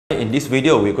In this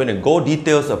video, we're going to go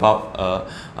details about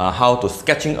how to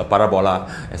sketching a parabola.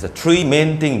 As the three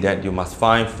main things that you must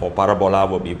find for parabola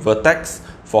will be vertex,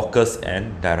 focus,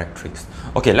 and directrix.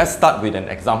 Okay, let's start with an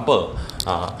example.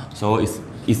 So it's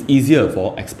easier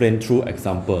for explain through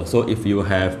example. So if you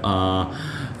have,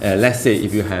 let's say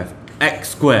if you have x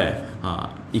squared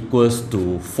equals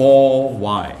to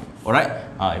 4y, all right?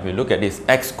 If you look at this,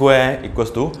 x squared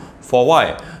equals to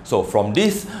 4y. So from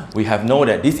this, we have known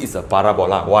that this is a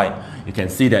parabola. Why? You can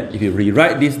see that if you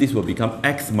rewrite this, this will become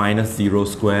x minus 0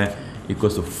 squared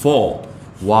equals to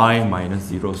 4y minus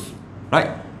 0,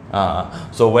 right?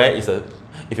 So where is a,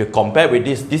 if you compare with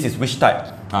this, this is which type?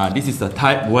 This is the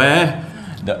type where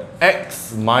the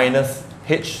x minus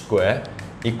h squared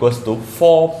equals to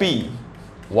 4p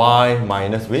y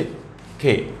minus with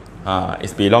k.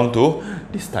 It belongs to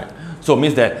this type. So it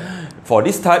means that for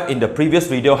this type, in the previous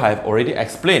video, I have already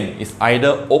explained, it's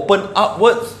either open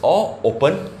upwards or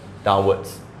open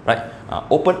downwards, right?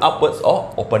 Open upwards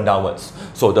or open downwards.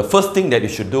 So the first thing that you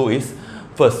should do is,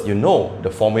 first, you know the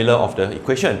formula of the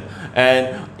equation,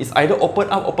 and it's either open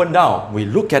up, open down. We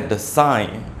look at the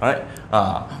sign, right?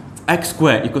 X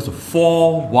squared equals to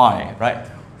 4y, right?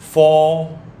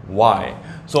 4y.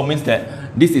 So it means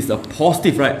that this is a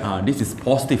positive, right? This is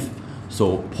positive.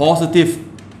 So positive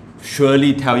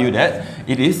surely tell you that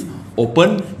it is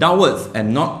open downwards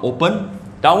and not open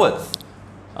downwards.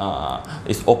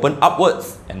 It's open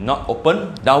upwards and not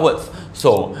open downwards.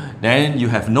 So then you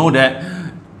have know that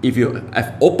if you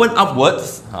have open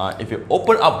upwards,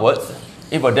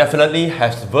 it will definitely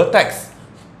has vertex.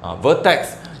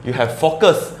 Vertex, you have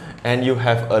focus, and you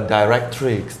have a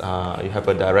directrix.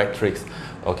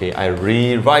 Okay, I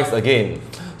revise again.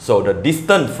 So the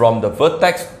distance from the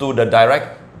vertex to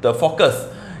the focus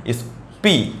is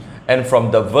P, and from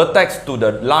the vertex to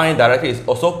the line directly is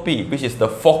also P, which is the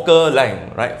focal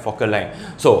length, right? Focal length.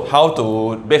 So how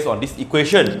to, based on this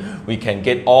equation, we can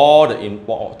get all the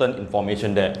important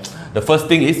information there. The first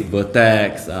thing is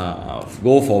vertex.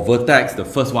 Go for vertex, the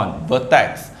first one,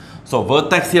 vertex. So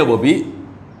vertex here will be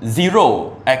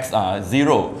 0, x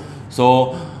 0.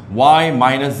 So y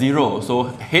minus 0.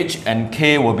 So h and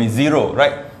k will be 0,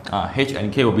 right? H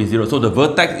and k will be 0. So the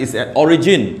vertex is at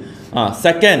origin.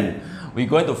 Second, we're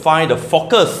going to find the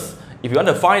focus. If you want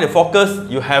to find the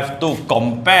focus, you have to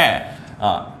compare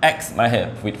x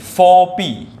with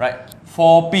 4p, right?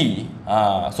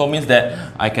 4p. So means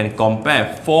that I can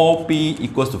compare 4p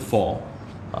equals to 4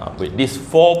 with this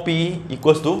 4p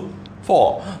equals to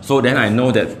 4. So then I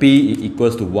know that p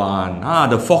equals to 1.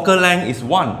 The focal length is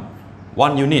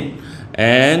 1 unit.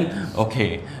 And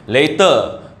okay,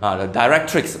 later, the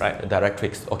directrix, right? The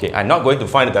directrix. Okay, I'm not going to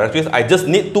find the directrix. I just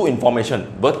need two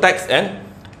information, vertex and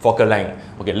focal length.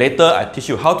 Okay, later I teach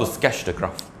you how to sketch the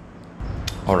graph.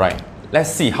 All right,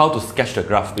 let's see how to sketch the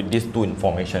graph with these two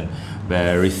information.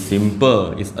 Very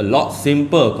simple. It's a lot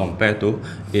simple compared to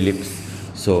ellipse.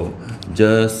 So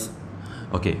just,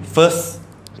 okay, first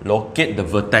locate the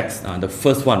vertex. The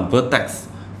first one, vertex.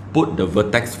 Put the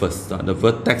vertex first. The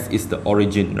vertex is the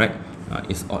origin, right?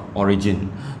 Is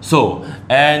origin. So,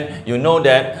 and you know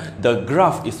that the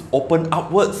graph is open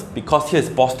upwards because here is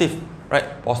positive,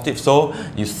 right? Positive. So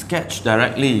you sketch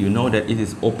directly, you know that it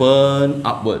is open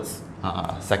upwards.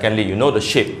 Secondly, you know the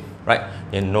shape, right?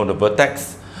 You know the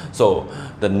vertex. So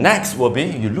the next will be,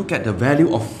 you look at the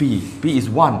value of p. P is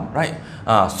 1, right?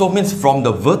 So means from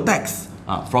the vertex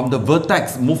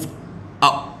move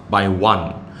up by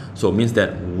 1. So means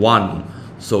that 1.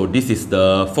 So this is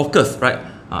the focus, right?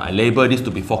 I label this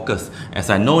to be focus, as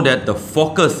I know that the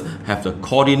focus have the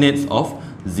coordinates of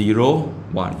 0,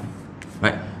 1,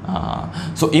 right?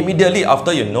 So immediately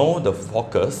after you know the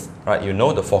focus, right? You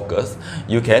know the focus,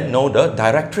 you can know the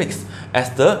directrix, as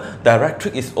the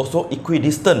directrix is also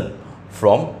equidistant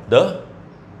from the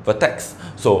vertex.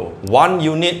 So 1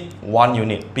 unit,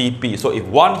 pp. So if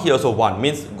 1 here, also 1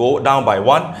 means go down by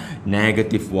 1,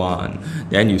 -1.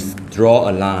 Then you draw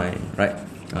a line, right?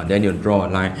 Then you draw a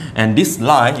line, and this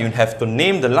line you have to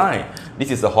name the line.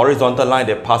 This is the horizontal line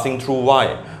that passing through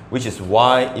y, which is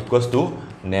y equals to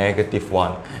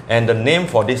 -1, and the name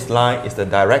for this line is the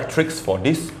directrix for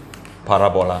this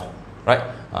parabola, right?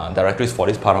 Directrix for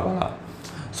this parabola.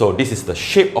 So this is the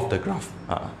shape of the graph.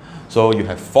 So you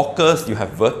have focus, you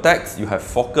have vertex, you have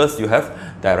focus, you have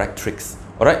directrix.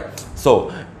 All right.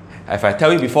 So if I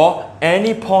tell you before,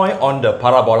 any point on the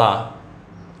parabola,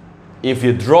 if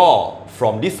you draw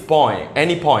from this point,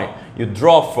 any point, you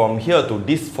draw from here to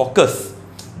this focus,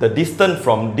 the distance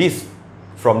from this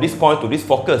point to this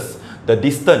focus, the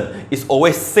distance is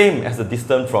always same as the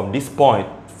distance from this point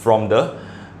from the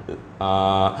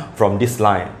from this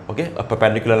line, okay, a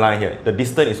perpendicular line here. The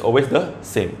distance is always the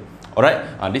same.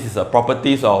 Alright, this is the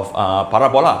properties of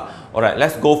parabola. Alright,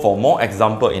 let's go for more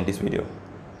example in this video.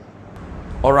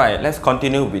 Alright, let's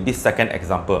continue with this second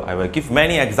example. I will give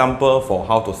many examples for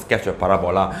how to sketch a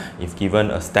parabola if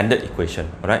given a standard equation.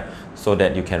 Alright, so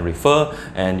that you can refer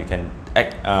and you can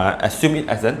assume it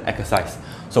as an exercise.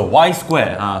 So y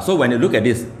square, so when you look at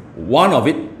this, one of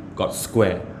it got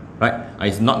square, right?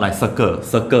 It's not like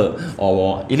circle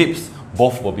or ellipse,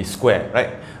 both will be square, right?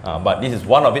 But this is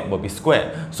one of it will be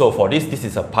square. So for this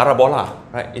is a parabola,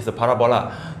 right? It's a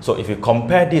parabola. So if you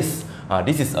compare this,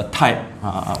 this is a type,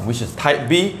 which is type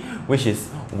B, which is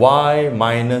y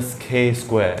minus k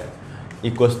square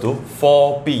equals to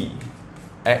 4p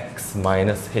x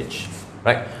minus h,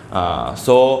 right?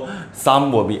 So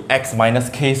sum will be x minus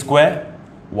k square,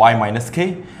 y minus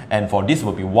k, and for this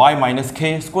will be y minus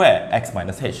k square, x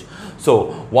minus h.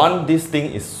 So this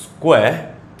thing is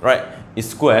square, right? Is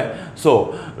square,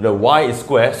 so the y is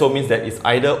square, so means that it's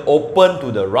either open to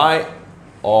the right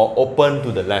or open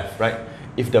to the left, right?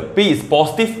 If the p is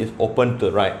positive, it's open to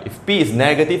the right. If p is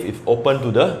negative, it's open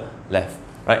to the left,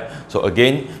 right? So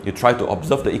again, you try to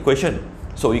observe the equation.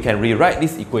 So you can rewrite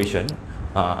this equation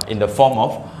in the form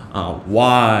of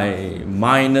y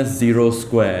minus 0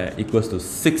 square equals to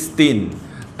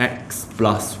 16x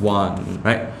plus 1,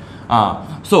 right?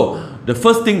 So the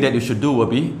first thing that you should do will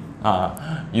be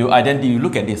you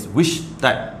look at this, which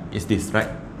type is this, right?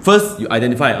 First, you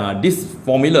identify this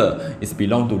formula is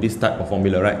belong to this type of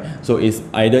formula, right? So it's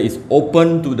either it's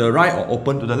open to the right or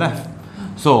open to the left.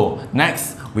 So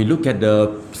next, we look at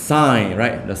the sign,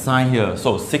 right? The sign here.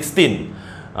 So 16.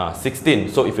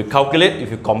 So if you calculate,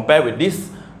 if you compare with this,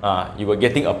 you are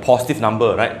getting a positive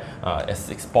number, right?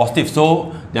 As it's positive,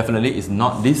 so definitely it's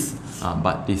not this,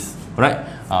 but this, right?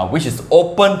 Which is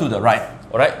open to the right,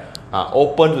 all right?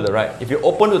 Open to the right. If you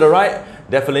open to the right,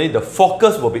 definitely the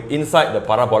focus will be inside the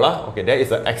parabola. Okay, there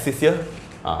is an axis here,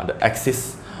 the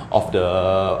axis of the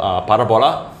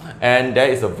parabola, and there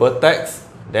is a vertex,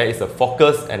 there is a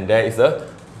focus, and there is a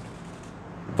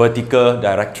vertical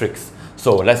directrix.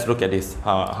 So let's look at this,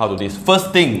 how to do this.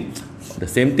 First thing, the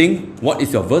same thing, what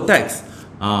is your vertex?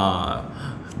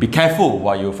 Be careful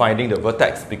while you're finding the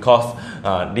vertex, because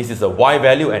this is a y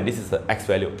value and this is the x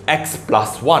value, x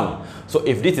plus 1. So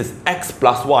if this is x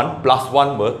plus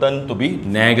 1 will turn to be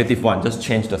negative 1. Just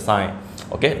change the sign.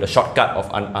 Okay, the shortcut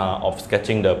of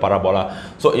sketching the parabola.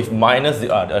 So if minus, the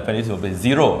definition will be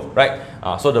 0, right?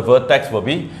 So the vertex will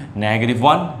be negative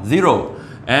 1, 0.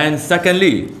 And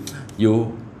secondly,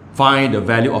 you find the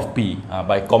value of p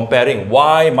by comparing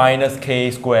y minus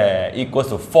k square equals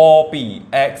to 4p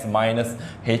x minus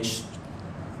h.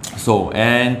 So,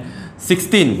 and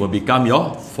 16 will become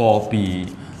your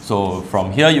 4p. So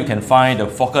from here you can find the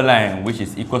focal length, which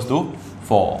is equals to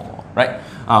 4, right?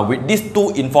 With these two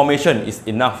information is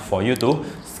enough for you to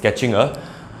sketching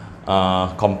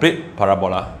a complete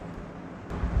parabola.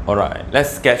 Alright,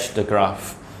 let's sketch the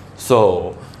graph.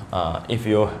 So if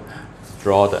you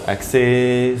draw the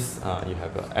axis, you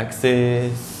have an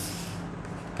axis,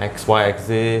 xy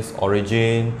axis,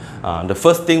 origin. The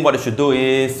first thing what you should do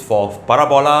is, for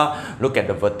parabola, look at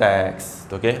the vertex.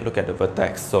 Okay, look at the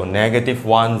vertex. So negative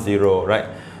 1, 0, right?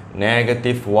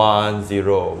 Negative 1,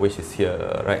 0, which is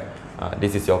here, right?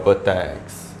 This is your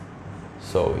vertex.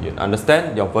 So you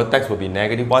understand your vertex will be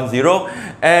negative 1, 0,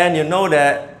 and you know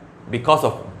that because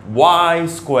of y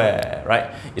square, right,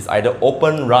 it's either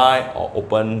open right or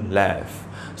open left.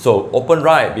 So open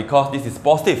right because this is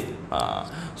positive.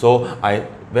 So I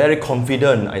very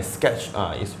confident I sketch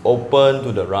is open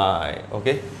to the right.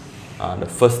 Okay, the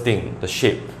first thing, the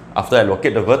shape. After I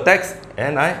locate the vertex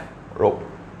and I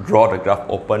draw the graph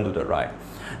open to the right.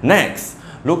 Next,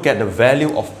 look at the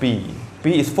value of p.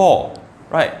 P is 4,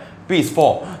 right? P is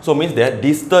 4. So means that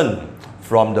distance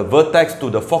from the vertex to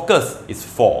the focus is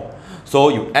 4. So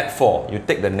you add 4, you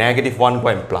take the negative 1, go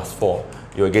and plus 4.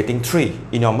 You're getting 3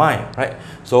 in your mind, right?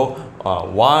 So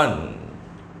 1,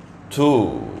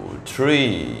 2,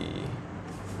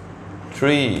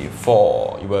 3,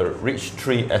 4. You will reach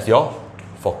 3 as your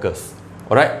focus.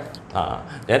 Alright?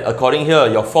 Then according here,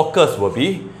 your focus will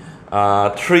be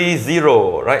 3,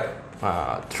 0, right?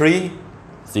 3,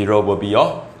 0 will be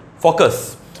your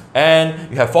focus.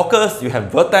 And you have focus, you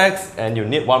have vertex, and you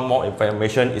need one more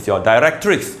information, is your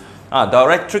directrix.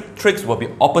 Directrix will be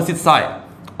opposite side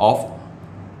of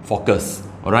focus.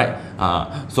 Alright,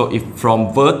 so if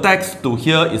from vertex to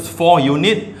here is 4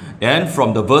 unit, and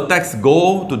from the vertex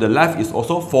go to the left is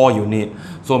also 4 unit.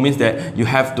 So it means that you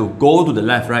have to go to the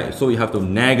left, right? So you have to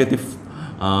negative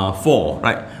 4,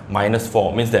 right? Minus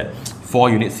 4 means that 4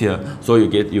 units here. So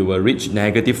you will reach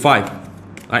 -5,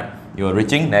 right? You are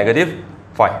reaching -5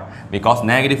 because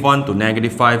 -1 to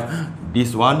 -5,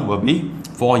 this one will be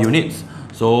 4 units.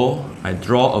 So I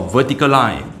draw a vertical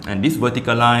line, and this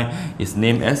vertical line is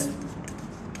named as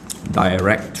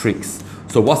directrix.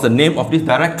 So what's the name of this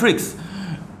directrix?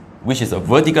 Which is a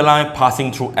vertical line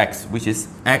passing through x, which is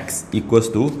x equals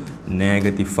to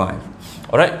 -5.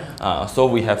 Alright, so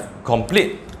we have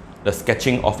complete the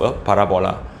sketching of a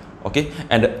parabola. Okay,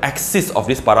 and the axis of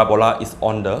this parabola is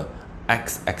on the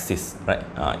x-axis, right?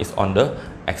 It's on the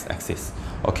x-axis.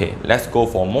 Okay, let's go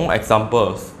for more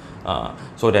examples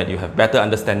so that you have better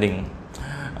understanding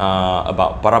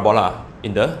about parabola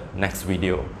in the next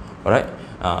video. Alright,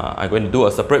 I'm going to do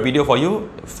a separate video for you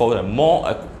for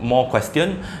more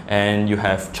question, and you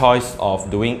have choice of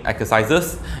doing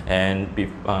exercises and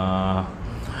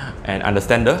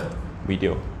understand the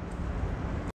video.